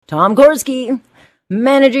Tom Korski,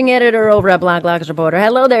 managing editor over at Black Box Reporter.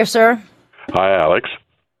 Hello there, sir. Hi, Alex.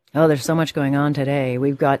 Oh, there's so much going on today.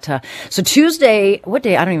 We've got, so Tuesday, what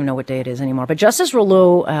day? I don't even know what day it is anymore. But Justice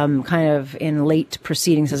Rouleau, kind of in late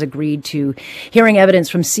proceedings, has agreed to hearing evidence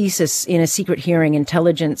from CSIS in a secret hearing,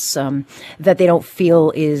 intelligence that they don't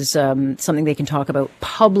feel is something they can talk about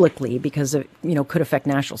publicly because it, could affect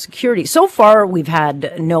national security. So far, we've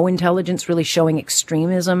had no intelligence really showing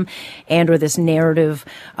extremism and or this narrative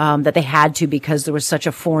that they had to because there was such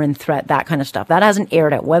a foreign threat, that kind of stuff. That hasn't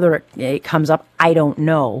aired out. Whether it comes up, I don't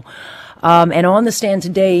know. And on the stand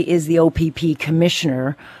today is the OPP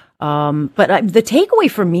commissioner. But the takeaway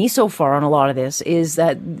for me so far on a lot of this is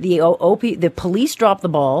that the police dropped the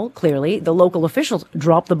ball clearly, the local officials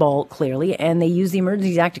dropped the ball clearly, and they used the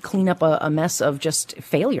Emergencies Act to clean up a mess of just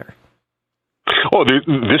failure. Oh,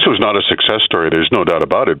 this was not a success story. There's no doubt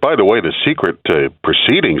about it. By the way, the secret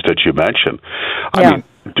proceedings that you mentioned, I mean,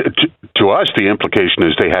 to us, the implication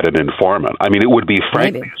is they had an informant. I mean, it would be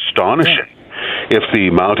frankly astonishing if the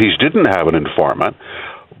Mounties didn't have an informant.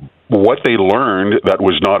 What they learned that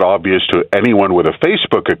was not obvious to anyone with a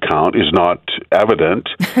Facebook account is not evident.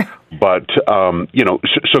 But,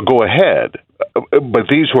 so go ahead. But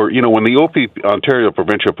these were, when the Ontario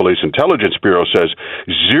Provincial Police Intelligence Bureau says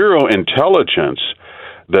zero intelligence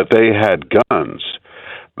that they had guns,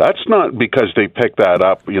 that's not because they picked that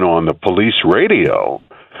up, on the police radio.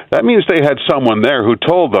 That means they had someone there who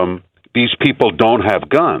told them, these people don't have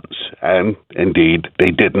guns. And indeed, they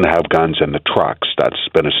didn't have guns in the trucks. That's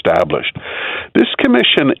been established. This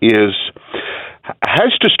commission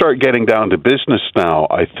has to start getting down to business now,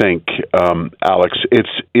 I think, Alex.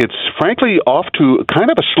 It's frankly off to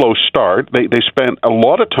kind of a slow start. They spent a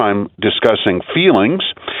lot of time discussing feelings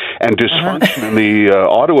and dysfunction in the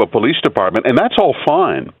Ottawa Police Department, and that's all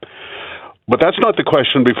fine. But that's not the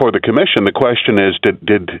question before the commission. The question is,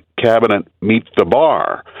 did Cabinet meet the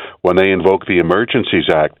bar when they invoked the Emergencies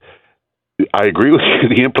Act? I agree with you.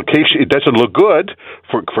 The implication, it doesn't look good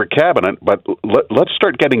for Cabinet, but let's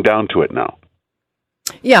start getting down to it now.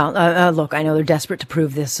 Yeah, look, I know they're desperate to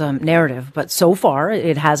prove this narrative, but so far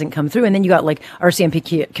it hasn't come through. And then you got like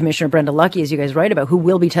RCMP Commissioner Brenda Lucki, as you guys write about, who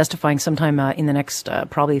will be testifying sometime in the next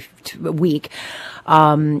probably week.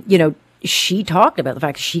 She talked about the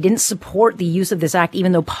fact that she didn't support the use of this act,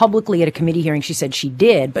 even though publicly at a committee hearing she said she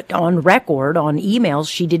did. But on record, on emails,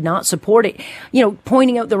 she did not support it,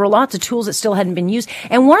 pointing out there were lots of tools that still hadn't been used.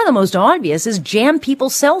 And one of the most obvious is jam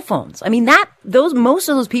people's cell phones. I mean, most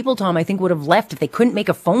of those people, Tom, I think would have left if they couldn't make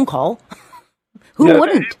a phone call. Who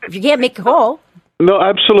wouldn't? If you can't make a call. No,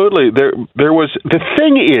 absolutely. There was, the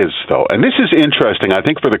thing is, though, and this is interesting, I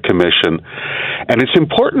think, for the commission, and it's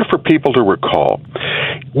important for people to recall,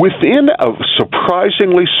 within a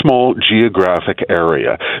surprisingly small geographic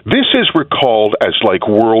area, this is recalled as like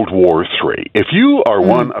World War III. If you are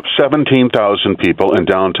one of 17,000 people in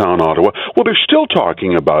downtown Ottawa, well, they're still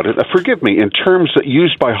talking about it, forgive me, in terms that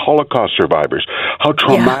used by Holocaust survivors, how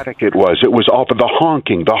traumatic it was. It was all the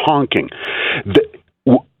honking.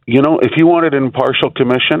 If you wanted an impartial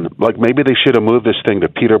commission, like maybe they should have moved this thing to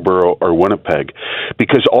Peterborough or Winnipeg,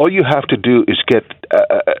 because all you have to do is get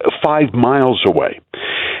 5 miles away,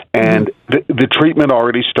 and the treatment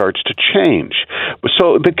already starts to change.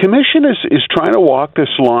 So the commission is trying to walk this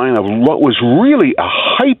line of what was really a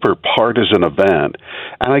hyper-partisan event,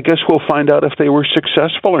 and I guess we'll find out if they were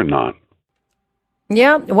successful or not.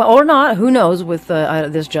 Yeah, well, or not. Who knows with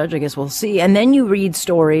this judge? I guess we'll see. And then you read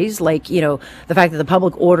stories like, the fact that the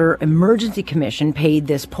Public Order Emergency Commission paid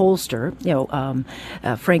this pollster,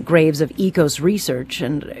 Frank Graves of Ecos Research,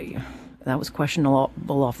 and that was questionable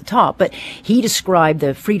off the top. But he described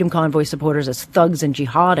the Freedom Convoy supporters as thugs and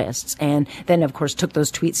jihadists, and then, of course, took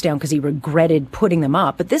those tweets down because he regretted putting them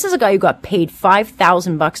up. But this is a guy who got paid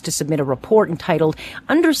 $5,000 to submit a report entitled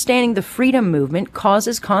 "Understanding the Freedom Movement: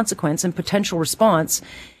 Causes, Consequence, and Potential Response."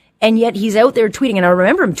 And yet he's out there tweeting, and I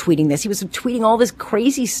remember him tweeting this. He was tweeting all this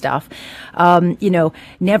crazy stuff.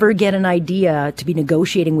 Never get an idea to be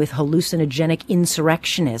negotiating with hallucinogenic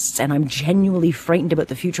insurrectionists, and I'm genuinely frightened about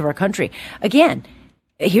the future of our country. Again,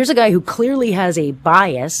 here's a guy who clearly has a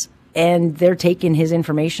bias, and they're taking his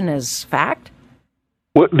information as fact.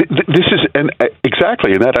 Well, this is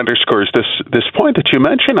exactly, and that underscores this point that you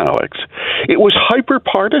mentioned, Alex. It was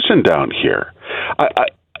hyper-partisan down here.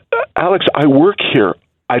 Alex, I work here.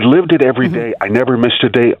 I lived it every day. I never missed a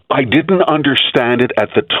day. I didn't understand it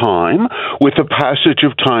at the time. With the passage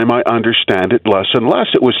of time, I understand it less and less.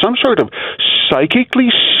 It was some sort of psychically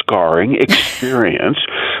scarring experience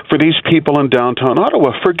for these people in downtown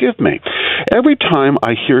Ottawa. Forgive me. Every time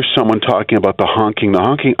I hear someone talking about the honking,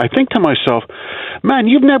 I think to myself, man,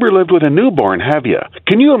 you've never lived with a newborn, have you?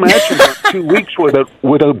 Can you imagine 2 weeks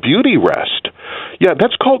without beauty rest? Yeah,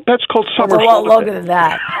 that's called summer holiday. A lot longer than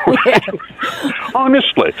that.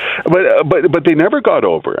 Honestly, but they never got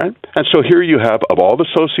over it. And so here you have, of all the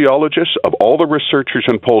sociologists, of all the researchers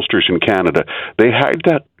and pollsters in Canada, they had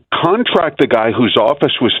to contract the guy whose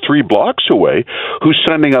office was 3 blocks away, who's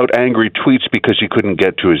sending out angry tweets because he couldn't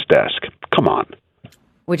get to his desk. Come on.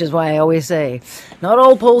 Which is why I always say, not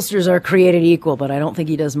all pollsters are created equal, but I don't think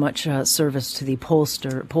he does much service to the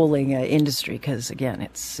polling industry because, again,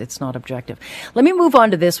 it's not objective. Let me move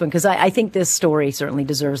on to this one because I think this story certainly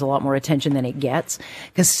deserves a lot more attention than it gets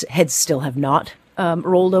because heads still have not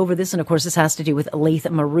rolled over this. And, of course, this has to do with Laith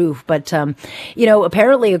Marouf. But,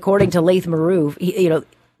 apparently, according to Laith Marouf,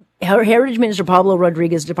 Heritage Minister Pablo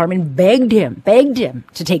Rodriguez's department begged him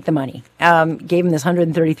to take the money, gave him this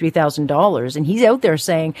 $133,000. And he's out there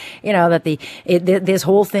saying, that this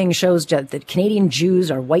whole thing shows that Canadian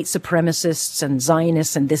Jews are white supremacists and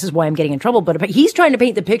Zionists, and this is why I'm getting in trouble. But he's trying to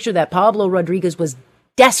paint the picture that Pablo Rodriguez was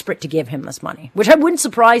desperate to give him this money, which wouldn't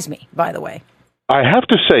surprise me, by the way. I have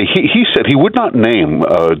to say, he said he would not name,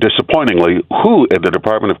 disappointingly, who at the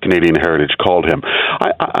Department of Canadian Heritage called him.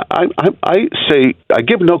 I say, I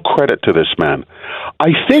give no credit to this man. I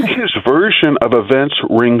think his version of events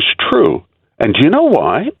rings true. And do you know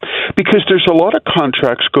why? Because there's a lot of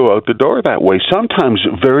contracts go out the door that way, sometimes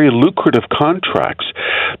very lucrative contracts.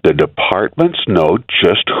 The departments know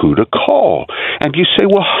just who to call. And you say,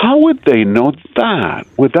 well, how would they know that?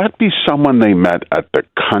 Would that be someone they met at the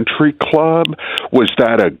country club? Was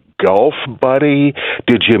that a golf buddy?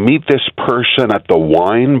 Did you meet this person at the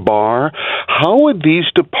wine bar? How would these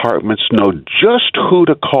departments know just who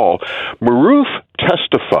to call? Marouf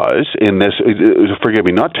testifies in this,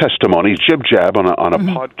 not testimony, jib-jab on a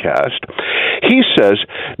podcast. He says,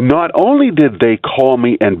 not only did they call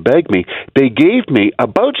me and beg me, they gave me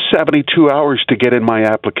about 72 hours to get in my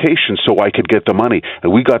application so I could get the money.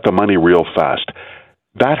 And we got the money real fast.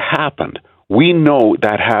 That happened. We know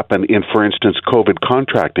that happened in, for instance, COVID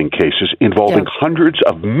contracting cases involving hundreds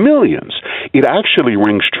of millions. It actually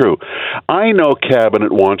rings true. I know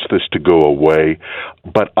Cabinet wants this to go away,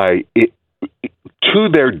 but to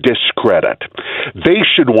their discredit, they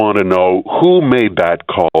should want to know who made that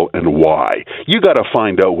call and why. You got to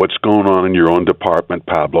find out what's going on in your own department,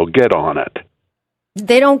 Pablo. Get on it.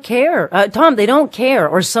 They don't care. Tom, they don't care,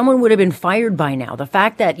 or someone would have been fired by now. The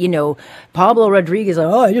fact that, Pablo Rodriguez,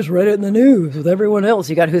 I just read it in the news with everyone else.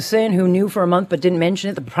 You got Hussein, who knew for a month but didn't mention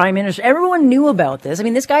it. The Prime Minister, everyone knew about this. I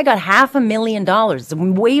mean, this guy got $500,000. It's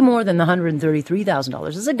way more than the $133,000.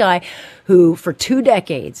 This is a guy who, for 2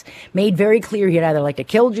 decades, made very clear he'd either like to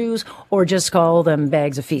kill Jews or just call them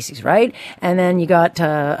bags of feces, right? And then you got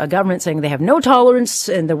a government saying they have no tolerance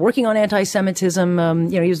and they're working on anti-Semitism.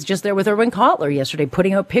 He was just there with Irwin Cotler yesterday,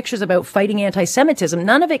 putting out pictures about fighting anti-Semitism.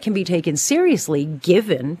 None of it can be taken seriously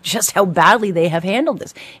given just how badly they have handled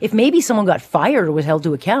this. If maybe someone got fired or was held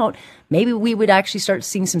to account, maybe we would actually start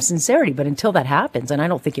seeing some sincerity. But until that happens, and I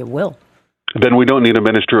don't think it will, then we don't need a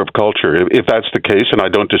Minister of Culture. If that's the case, and I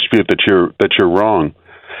don't dispute that you're wrong.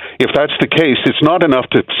 If that's the case, it's not enough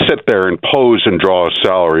to sit there and pose and draw a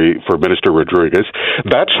salary for Minister Rodriguez.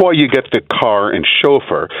 That's why you get the car and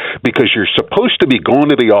chauffeur, because you're supposed to be going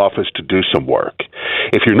to the office to do some work.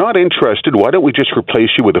 If you're not interested, why don't we just replace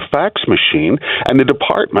you with a fax machine, and the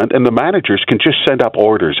department and the managers can just send up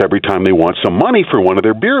orders every time they want some money for one of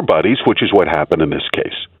their beer buddies, which is what happened in this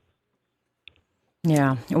case.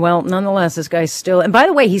 Yeah. Well, nonetheless, this guy's still, and by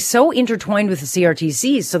the way, he's so intertwined with the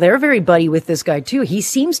CRTCs, so they're very buddy with this guy too. He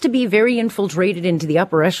seems to be very infiltrated into the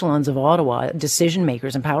upper echelons of Ottawa, decision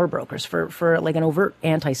makers and power brokers for like an overt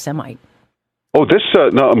anti-Semite. Oh, this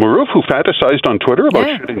Marouf, who fantasized on Twitter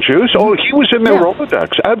about shooting Jews? Oh, he was in their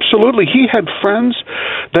Rolodex. Absolutely. He had friends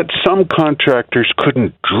that some contractors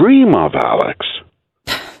couldn't dream of, Alex.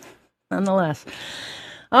 Nonetheless.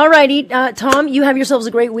 All righty. Tom, you have yourselves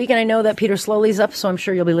a great week, and I know that Peter Slowly's up, so I'm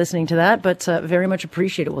sure you'll be listening to that, but very much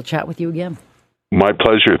appreciate it. We'll chat with you again. My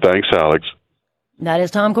pleasure. Thanks, Alex. That is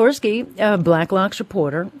Tom Korski, Blacklock's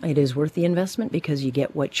reporter. It is worth the investment because you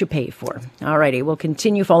get what you pay for. All righty. We'll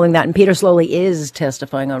continue following that, and Peter Slowly is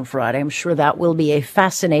testifying on Friday. I'm sure that will be a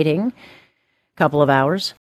fascinating couple of hours.